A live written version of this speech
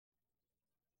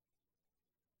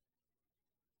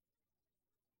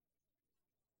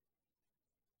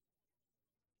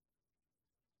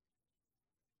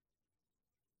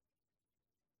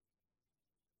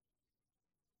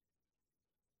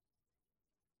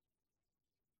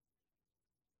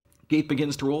Gate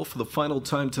begins to roll for the final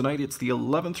time tonight. It's the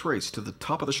 11th race to the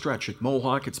top of the stretch at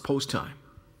Mohawk. It's post time.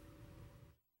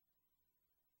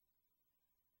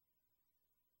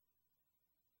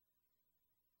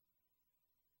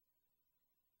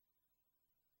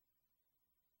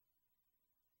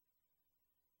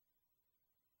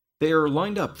 They are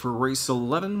lined up for race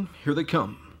 11. Here they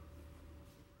come.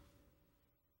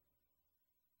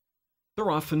 They're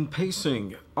off and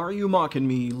pacing. Are You Mocking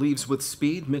Me leaves with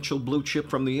speed. Mitchell Blue Chip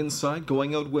from the inside,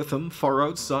 going out with him. Far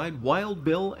outside, Wild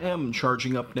Bill M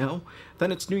charging up now.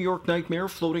 Then it's New York Nightmare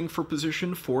floating for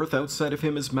position fourth. Outside of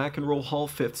him is McEnroe Hall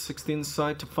fifth. Sixth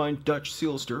inside to find Dutch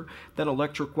Sealster. Then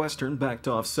Electric Western backed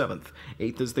off seventh.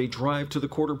 Eighth as they drive to the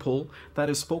quarter pole. That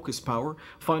is Focus Power.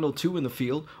 Final two in the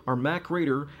field are Mac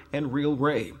Raider and Real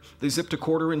Ray. They zip to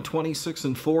quarter in 26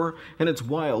 and 4, and it's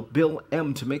Wild Bill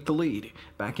M to make the lead.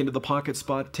 Back into the pocket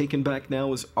spot, taken back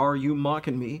now is Are You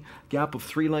Mocking Me? Gap of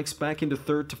 3 lengths back into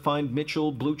third to find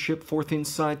Mitchell Blue Chip. Fourth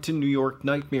inside to New York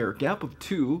Nightmare. Gap of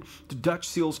 2 to Dutch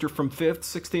Sealster from fifth.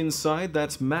 Sixth inside,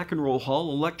 that's McEnroe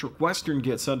Hall. Electric Western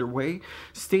gets underway.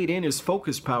 Stayed in is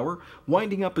Focus Power.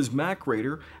 Winding up is Mac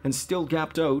Raider, and still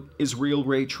gapped out is Real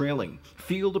Ray trailing.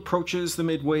 Field approaches the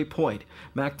midway point.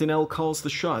 McDonnell calls the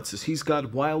shots as he's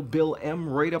got Wild Bill M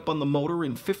right up on the motor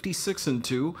in 56 and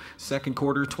 2. Second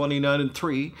quarter 29 and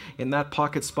 3. In that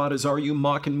pocket spot is Are You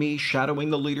Mocking Me, shadowing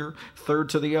the leader. Third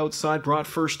to the outside, brought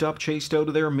first up, chased out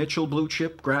of there. Mitchell Blue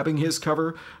Chip grabbing his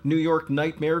cover. New York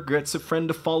Nightmare gets a friend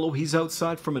to follow. He's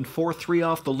outside from in 4-3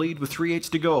 off the lead with 3/8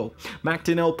 to go.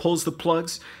 McDonnell pulls the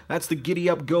plugs. That's the giddy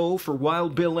up go for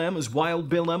Wild Bill M as Wild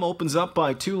Bill M opens up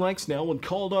by 2 lengths now when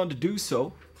called on to do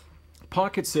so.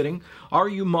 Pocket sitting, Are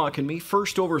You Mocking Me?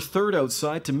 First over third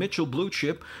outside to Mitchell Blue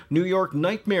Chip. New York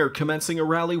Nightmare commencing a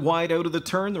rally wide out of the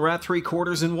turn. They're at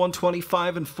 3/4 in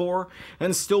 125 and 4.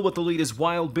 And still with the lead is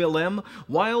Wild Bill M.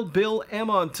 Wild Bill M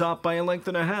on top by 1.5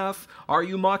 lengths. Are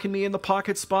You Mocking Me in the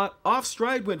pocket spot? Off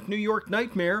stride went New York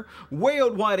Nightmare. Way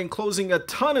out wide and closing a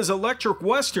ton is Electric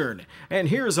Western. And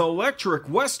here's Electric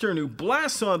Western who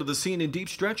blasts onto the scene in deep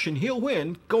stretch, and he'll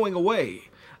win going away.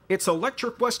 It's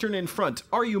Electric Western in front.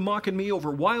 Are You Mocking Me over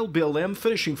Wild Bill M.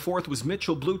 Finishing fourth was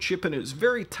Mitchell Blue Chip, and it was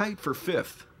very tight for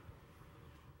fifth.